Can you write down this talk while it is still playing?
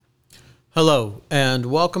Hello, and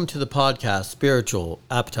welcome to the podcast, Spiritual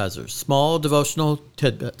Appetizers, small devotional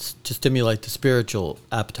tidbits to stimulate the spiritual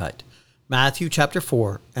appetite. Matthew chapter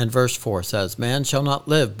 4 and verse 4 says, "Man shall not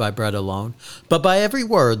live by bread alone, but by every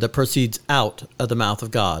word that proceeds out of the mouth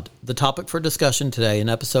of God." The topic for discussion today in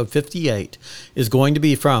episode 58 is going to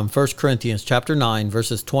be from 1 Corinthians chapter 9,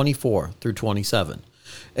 verses 24 through 27.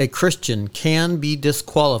 A Christian can be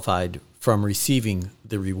disqualified from receiving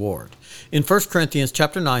the reward. In 1 Corinthians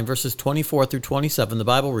chapter 9, verses 24 through 27, the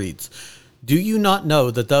Bible reads, "Do you not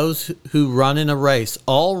know that those who run in a race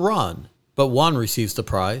all run, but one receives the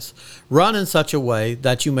prize? Run in such a way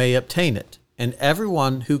that you may obtain it. And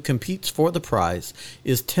everyone who competes for the prize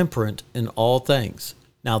is temperate in all things.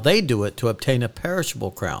 Now they do it to obtain a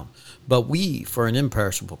perishable crown, but we for an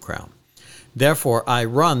imperishable crown. Therefore I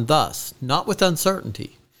run thus, not with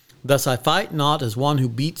uncertainty. Thus I fight not as one who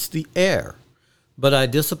beats the air, but I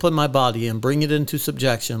discipline my body and bring it into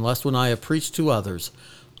subjection, lest when I have preached to others,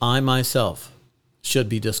 I myself should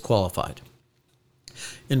be disqualified."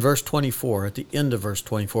 In verse 24, at the end of verse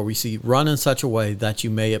 24, we see, "Run in such a way that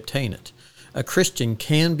you may obtain it." A Christian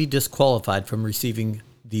can be disqualified from receiving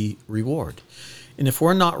the reward. And if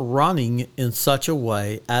we're not running in such a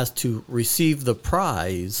way as to receive the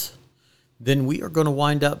prize, then we are going to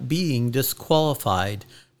wind up being disqualified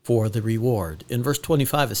for the reward. In verse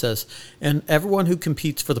 25 it says, "And everyone who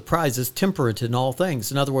competes for the prize is temperate in all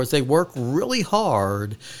things." In other words, they work really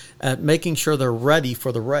hard at making sure they're ready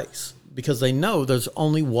for the race because they know there's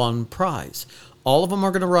only one prize. All of them are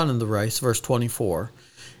going to run in the race, verse 24.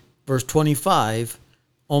 Verse 25,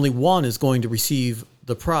 only one is going to receive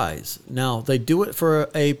the prize. Now, they do it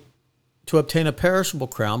to obtain a perishable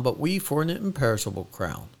crown, but we for an imperishable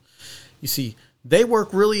crown. You see, they work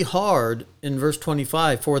really hard in verse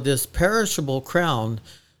 25 for this perishable crown,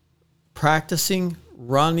 practicing,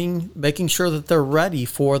 running, making sure that they're ready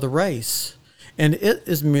for the race. And it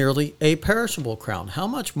is merely a perishable crown. How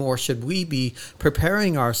much more should we be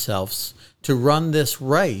preparing ourselves to run this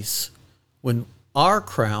race when our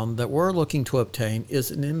crown that we're looking to obtain is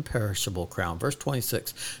an imperishable crown? Verse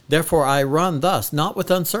 26, "Therefore I run thus, not with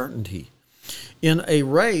uncertainty." In a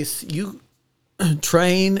race, you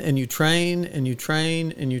train and you train and you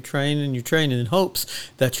train and you train and you train in hopes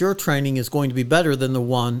that your training is going to be better than the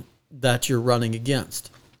one that you're running against,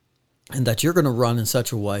 and that you're going to run in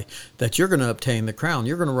such a way that you're going to obtain the crown.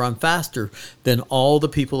 You're going to run faster than all the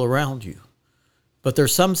people around you. But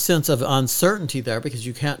there's some sense of uncertainty there because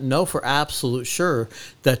you can't know for absolute sure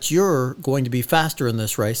that you're going to be faster in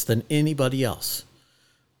this race than anybody else.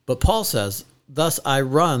 But Paul says, "Thus I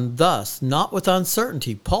run thus, not with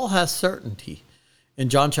uncertainty." Paul has certainty. In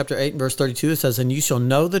John chapter 8 and verse 32, it says, "And you shall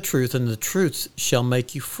know the truth, and the truth shall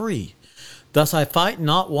make you free. Thus I fight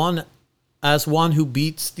not one as one who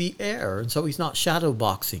beats the air." And so he's not shadow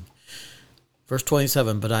boxing. Verse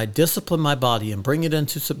 27, "But I discipline my body and bring it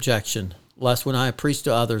into subjection, lest when I preach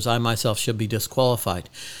to others, I myself should be disqualified."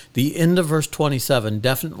 The end of verse 27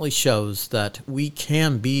 definitely shows that we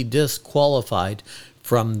can be disqualified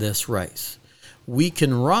from this race. We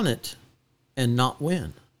can run it and not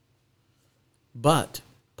win. But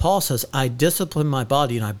Paul says, "I discipline my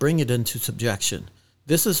body and I bring it into subjection."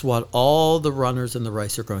 This is what all the runners in the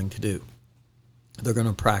race are going to do. They're going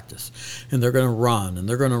to practice, and they're going to run, and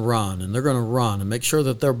they're going to run, and they're going to run, and make sure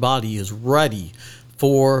that their body is ready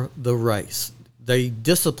for the race. They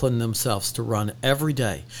discipline themselves to run every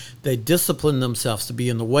day. They discipline themselves to be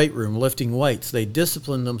in the weight room lifting weights. They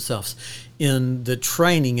discipline themselves in the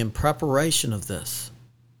training and preparation of this.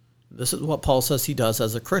 This is what Paul says he does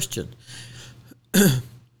as a Christian.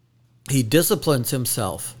 He disciplines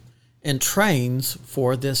himself and trains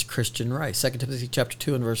for this Christian race. 2 Timothy chapter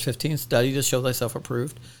 2 and verse 15, "Study to show thyself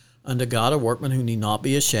approved unto God, a workman who need not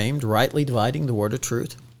be ashamed, rightly dividing the word of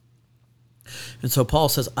truth." And so Paul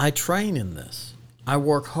says, I train in this. I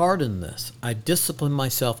work hard in this. I discipline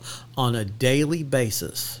myself on a daily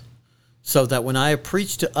basis so that when I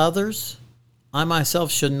preach to others, I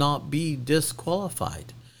myself should not be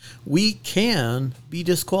disqualified. We can be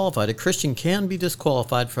disqualified. A Christian can be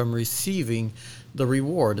disqualified from receiving the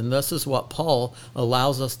reward. And this is what Paul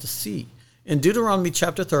allows us to see. In Deuteronomy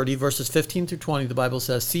chapter 30, verses 15 through 20, the Bible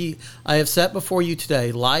says, "See, I have set before you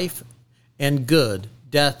today life and good,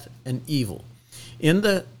 death and evil.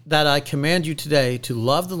 That I command you today to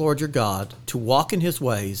love the Lord your God, to walk in his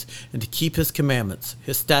ways, and to keep his commandments,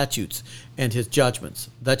 his statutes, and his judgments,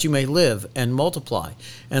 that you may live and multiply.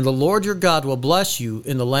 And the Lord your God will bless you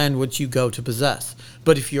in the land which you go to possess.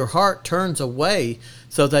 But if your heart turns away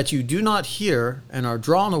so that you do not hear and are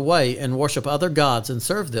drawn away and worship other gods and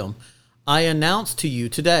serve them, I announce to you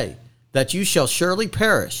today that you shall surely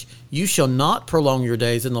perish. You shall not prolong your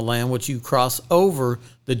days in the land which you cross over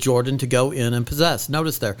the Jordan to go in and possess.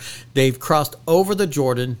 Notice there, they've crossed over the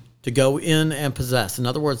Jordan to go in and possess. In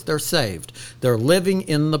other words, they're saved. They're living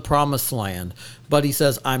in the promised land. But he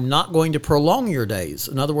says, I'm not going to prolong your days.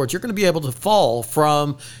 In other words, you're going to be able to fall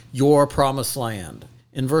from your promised land.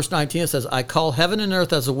 In verse 19, it says, I call heaven and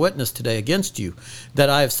earth as a witness today against you, that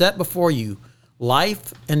I have set before you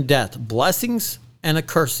life and death, blessings and a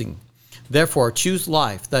cursing. Therefore, choose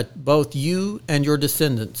life, that both you and your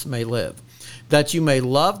descendants may live, that you may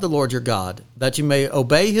love the Lord your God, that you may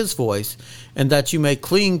obey his voice, and that you may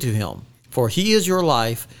cling to him. For he is your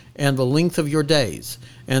life and the length of your days,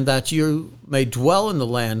 and that you may dwell in the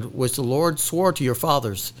land which the Lord swore to your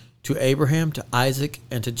fathers, to Abraham, to Isaac,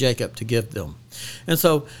 and to Jacob, to give them. And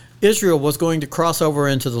so Israel was going to cross over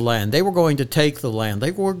into the land. They were going to take the land.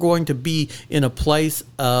 They were going to be in a place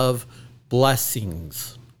of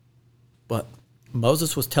blessings. But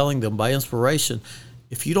Moses was telling them by inspiration,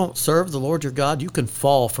 if you don't serve the Lord your God, you can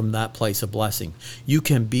fall from that place of blessing. You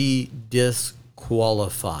can be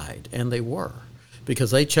disqualified. And they were,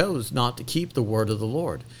 because they chose not to keep the word of the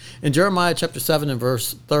Lord. In Jeremiah chapter 6 and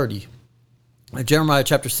verse 30,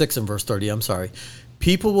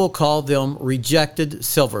 people will call them rejected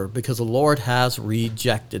silver because the Lord has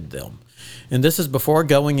rejected them. And this is before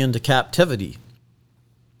going into captivity.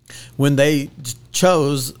 When they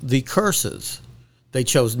chose the curses, they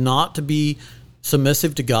chose not to be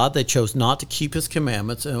submissive to God. They chose not to keep his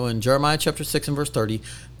commandments. And in Jeremiah chapter 6 and verse 30,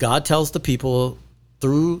 God tells the people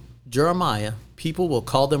through Jeremiah, people will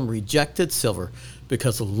call them rejected silver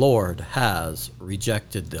because the Lord has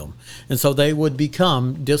rejected them. And so they would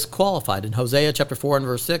become disqualified. In Hosea chapter 4 and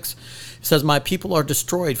verse 6, it says, my people are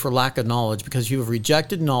destroyed for lack of knowledge. Because you have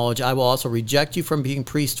rejected knowledge, I will also reject you from being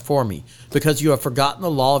priest for me. Because you have forgotten the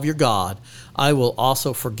law of your God, I will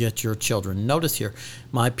also forget your children. Notice here,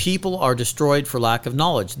 my people are destroyed for lack of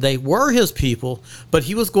knowledge. They were his people, but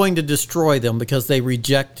he was going to destroy them because they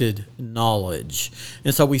rejected knowledge.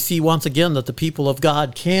 And so we see once again that the people of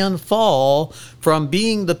God can fall from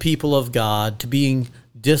being the people of God to being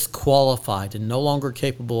disqualified and no longer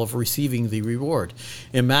capable of receiving the reward.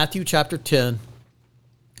 In Matthew chapter 10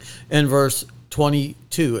 and verse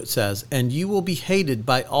 22, it says, and you will be hated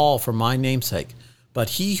by all for my name's sake, but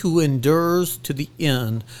he who endures to the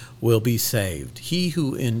end will be saved. He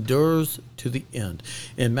who endures to the end.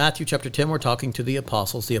 In Matthew chapter 10, we're talking to the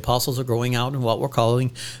apostles. The apostles are going out in what we're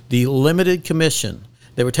calling the limited commission.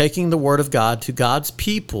 They were taking the word of God to God's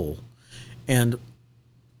people, and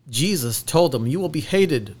Jesus told them, you will be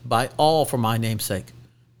hated by all for my name's sake,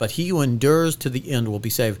 but he who endures to the end will be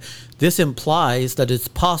saved. This implies that it's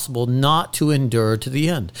possible not to endure to the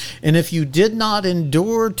end. And if you did not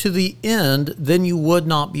endure to the end, then you would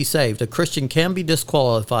not be saved. A Christian can be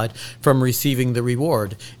disqualified from receiving the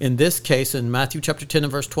reward. In this case, in Matthew chapter 10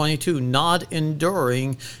 and verse 22, not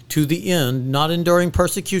enduring to the end, not enduring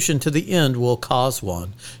persecution to the end will cause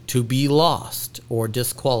one to be lost or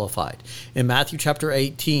disqualified. In Matthew chapter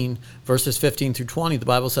 18, verses 15 through 20, the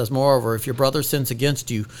Bible says, moreover, if your brother sins against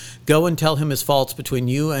you, go and tell him his faults between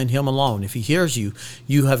you and him alone. If he hears you,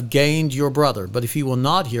 you have gained your brother. But if he will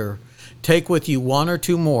not hear, take with you one or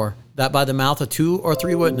two more, that by the mouth of 2 or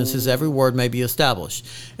 3 witnesses every word may be established.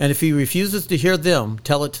 And if he refuses to hear them,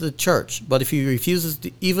 tell it to the church. But if he refuses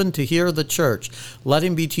even to hear the church, let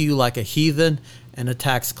him be to you like a heathen and a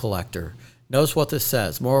tax collector. Notice what this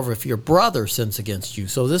says. Moreover, if your brother sins against you,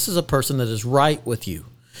 so this is a person that is right with you,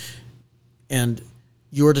 and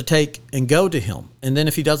you are to take and go to him. And then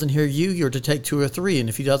if he doesn't hear you, you're to take 2 or 3. And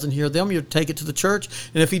if he doesn't hear them, you're to take it to the church.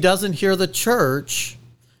 And if he doesn't hear the church,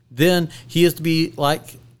 then he is to be like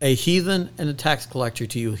a heathen and a tax collector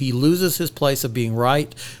to you. He loses his place of being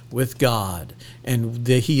right with God, and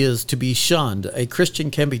he is to be shunned. A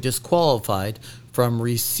Christian can be disqualified from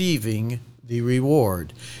receiving the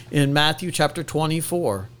reward. In Matthew chapter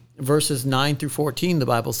 24, verses 9 through 14, the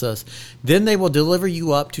Bible says, then they will deliver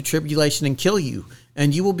you up to tribulation and kill you,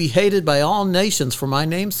 and you will be hated by all nations for my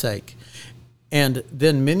name's sake. And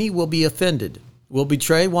then many will be offended, will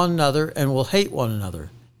betray one another, and will hate one another.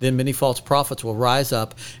 Then many false prophets will rise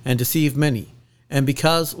up and deceive many. And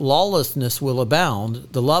because lawlessness will abound,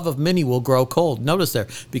 the love of many will grow cold. Notice there,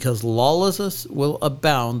 because lawlessness will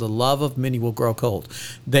abound, the love of many will grow cold.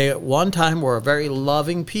 They at one time were a very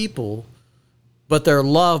loving people, but their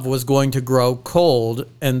love was going to grow cold,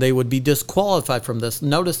 and they would be disqualified from this.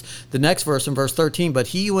 Notice the next verse in verse 13, but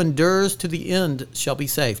he who endures to the end shall be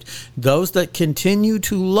saved. Those that continue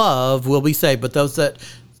to love will be saved, but those that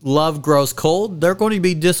love grows cold, they're going to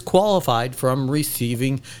be disqualified from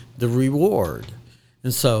receiving the reward.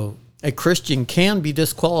 And so a Christian can be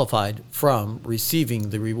disqualified from receiving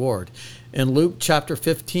the reward. In Luke chapter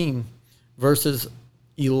 15, verses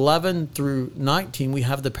 11 through 19, we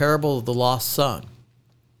have the parable of the lost son.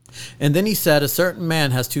 And then he said, a certain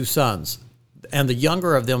man has 2 sons. And the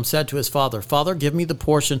younger of them said to his father, Father, give me the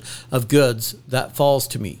portion of goods that falls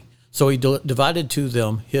to me. So he divided to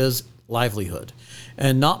them his livelihood.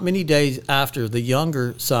 And not many days after, the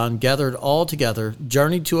younger son gathered all together,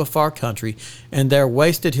 journeyed to a far country, and there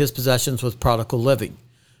wasted his possessions with prodigal living.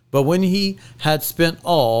 But when he had spent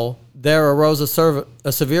all, there arose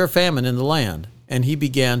a severe famine in the land, and he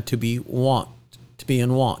began to be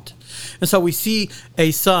in want. And so we see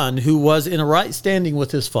a son who was in a right standing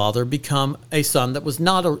with his father become a son that was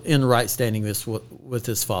not in right standing with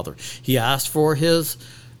his father. He asked for his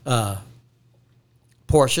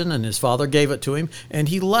portion, and his father gave it to him, and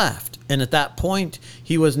he left. And at that point,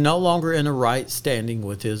 he was no longer in a right standing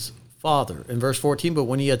with his father. In verse 14, but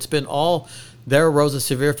when he had spent all, there arose a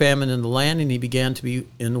severe famine in the land, and he began to be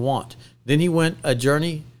in want. Then he went a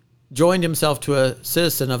journey, joined himself to a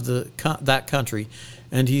citizen of that country,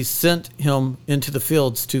 and he sent him into the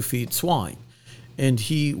fields to feed swine. And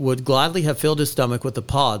he would gladly have filled his stomach with the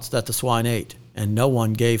pods that the swine ate, and no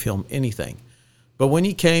one gave him anything. But when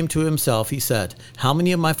he came to himself, he said, how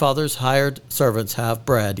many of my father's hired servants have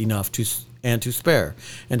bread enough to spare,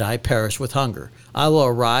 and I perish with hunger? I will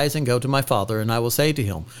arise and go to my father, and I will say to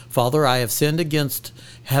him, Father, I have sinned against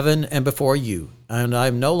heaven and before you, and I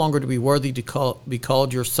am no longer to be worthy to be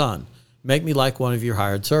called your son. Make me like one of your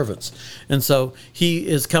hired servants. And so he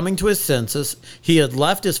is coming to his senses. He had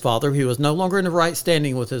left his father. He was no longer in the right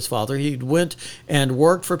standing with his father. He went and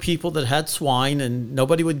worked for people that had swine, and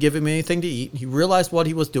nobody would give him anything to eat. He realized what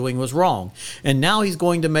he was doing was wrong. And now he's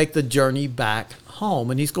going to make the journey back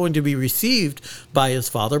home, and he's going to be received by his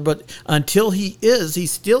father. But until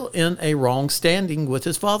he's still in a wrong standing with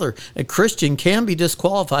his father. A Christian can be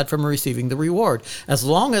disqualified from receiving the reward. As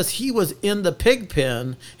long as he was in the pig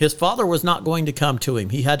pen, his father was not going to come to him.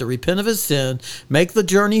 He had to repent of his sin, make the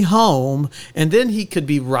journey home, and then he could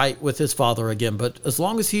be right with his father again. But as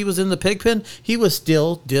long as he was in the pig pen, he was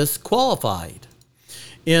still disqualified.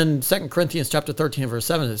 In 2 Corinthians chapter 13, verse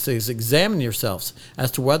 7, it says, examine yourselves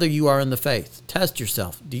as to whether you are in the faith. Test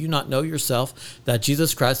yourself. Do you not know yourself that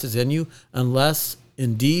Jesus Christ is in you, unless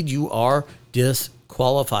indeed you are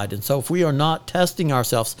disqualified? And so if we are not testing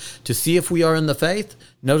ourselves to see if we are in the faith,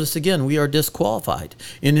 notice again, we are disqualified.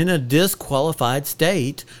 And in a disqualified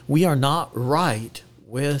state, we are not right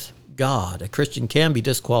with God. A Christian can be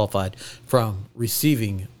disqualified from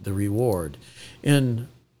receiving the reward. In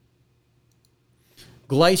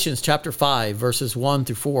Galatians chapter 5, verses 1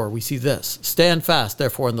 through 4, we see this. Stand fast,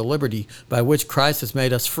 therefore, in the liberty by which Christ has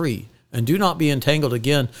made us free, and do not be entangled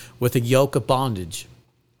again with a yoke of bondage.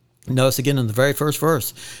 Notice again in the very first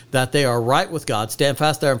verse that they are right with God. Stand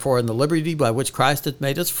fast, therefore, in the liberty by which Christ hath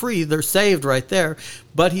made us free. They're saved right there.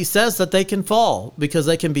 But he says that they can fall because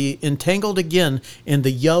they can be entangled again in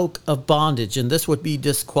the yoke of bondage, and this would be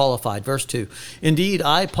disqualified. Verse 2, indeed,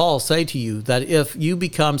 I, Paul, say to you that if you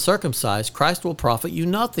become circumcised, Christ will profit you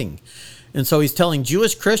nothing. And so he's telling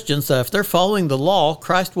Jewish Christians that if they're following the law,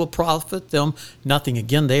 Christ will profit them nothing.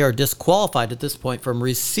 Again, they are disqualified at this point from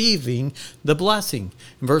receiving the blessing.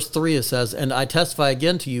 In verse 3 it says, and I testify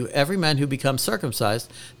again to you, every man who becomes circumcised,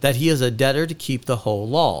 that he is a debtor to keep the whole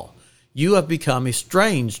law. You have become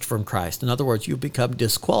estranged from Christ. In other words, you've become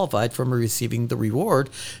disqualified from receiving the reward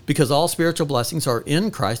because all spiritual blessings are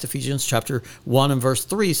in Christ, Ephesians chapter 1 and verse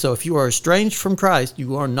 3. So if you are estranged from Christ,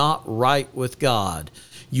 you are not right with God.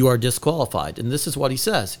 You are disqualified. And this is what he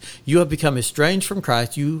says. You have become estranged from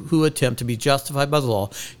Christ, you who attempt to be justified by the law.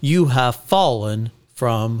 You have fallen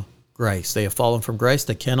from grace. They have fallen from grace.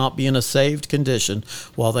 They cannot be in a saved condition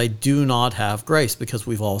while they do not have grace because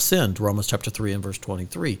we've all sinned. Romans chapter 3 and verse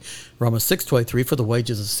 23. Romans 6:23, for the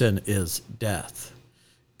wages of sin is death.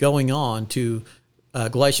 Going on to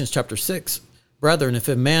Galatians chapter 6. Brethren, if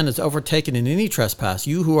a man is overtaken in any trespass,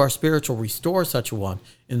 you who are spiritual, restore such a one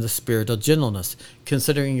in the spirit of gentleness,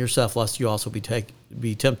 considering yourself, lest you also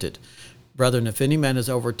be tempted. Brethren, if any man is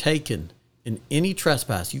overtaken in any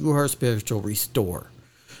trespass, you who are spiritual, restore.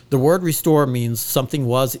 The word restore means something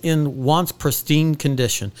was in once pristine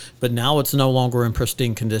condition, but now it's no longer in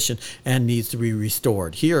pristine condition and needs to be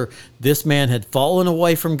restored. Here, this man had fallen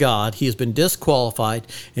away from God. He has been disqualified,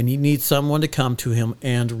 and he needs someone to come to him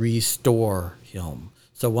and restore him.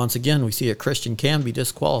 So once again, we see a Christian can be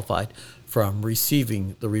disqualified from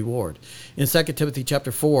receiving the reward. In 2 Timothy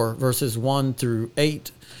chapter 4, verses 1 through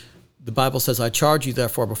 8, the Bible says, I charge you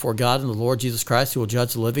therefore before God and the Lord Jesus Christ, who will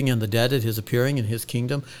judge the living and the dead at his appearing in his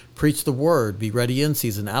kingdom. Preach the word, be ready in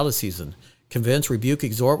season, out of season. convince, rebuke,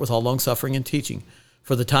 exhort with all longsuffering and teaching.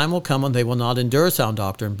 For the time will come when they will not endure sound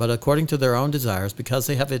doctrine, but according to their own desires, because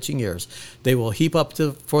they have itching ears, they will heap up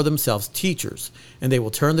for themselves teachers, and they will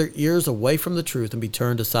turn their ears away from the truth and be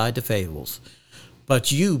turned aside to fables.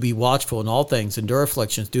 But you be watchful in all things, endure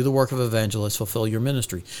afflictions, do the work of evangelists, fulfill your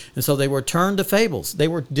ministry. And so they were turned to fables. They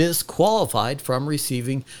were disqualified from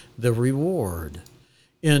receiving the reward.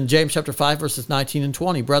 In James chapter 5, verses 19 and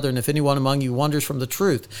 20, brethren, if anyone among you wanders from the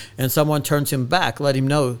truth, and someone turns him back, let him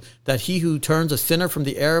know that he who turns a sinner from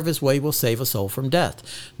the error of his way will save a soul from death.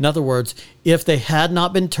 In other words, if they had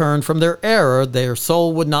not been turned from their error, their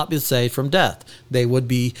soul would not be saved from death. They would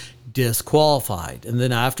be disqualified. And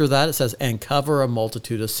then after that it says, and cover a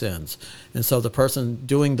multitude of sins. And so the person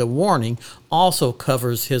doing the warning also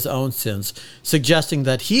covers his own sins, suggesting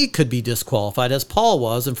that he could be disqualified, as Paul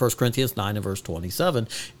was in 1 Corinthians 9 and verse 27,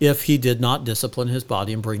 if he did not discipline his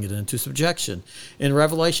body and bring it into subjection. In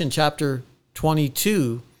Revelation chapter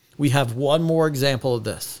 22, we have one more example of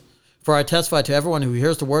this. For I testify to everyone who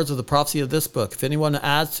hears the words of the prophecy of this book, if anyone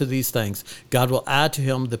adds to these things, God will add to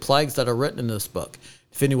him the plagues that are written in this book.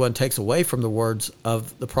 If anyone takes away from the words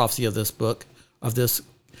of the prophecy of this book,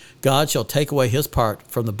 God shall take away his part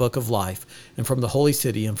from the book of life and from the holy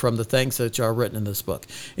city and from the things that are written in this book.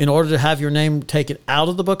 In order to have your name taken out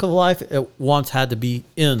of the book of life, it once had to be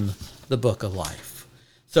in the book of life.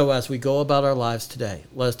 So as we go about our lives today,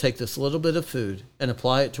 let us take this little bit of food and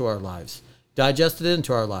apply it to our lives, digest it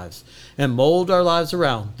into our lives, and mold our lives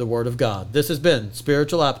around the Word of God. This has been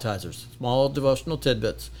Spiritual Appetizers, small devotional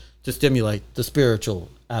tidbits to stimulate the spiritual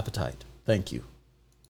appetite. Thank you.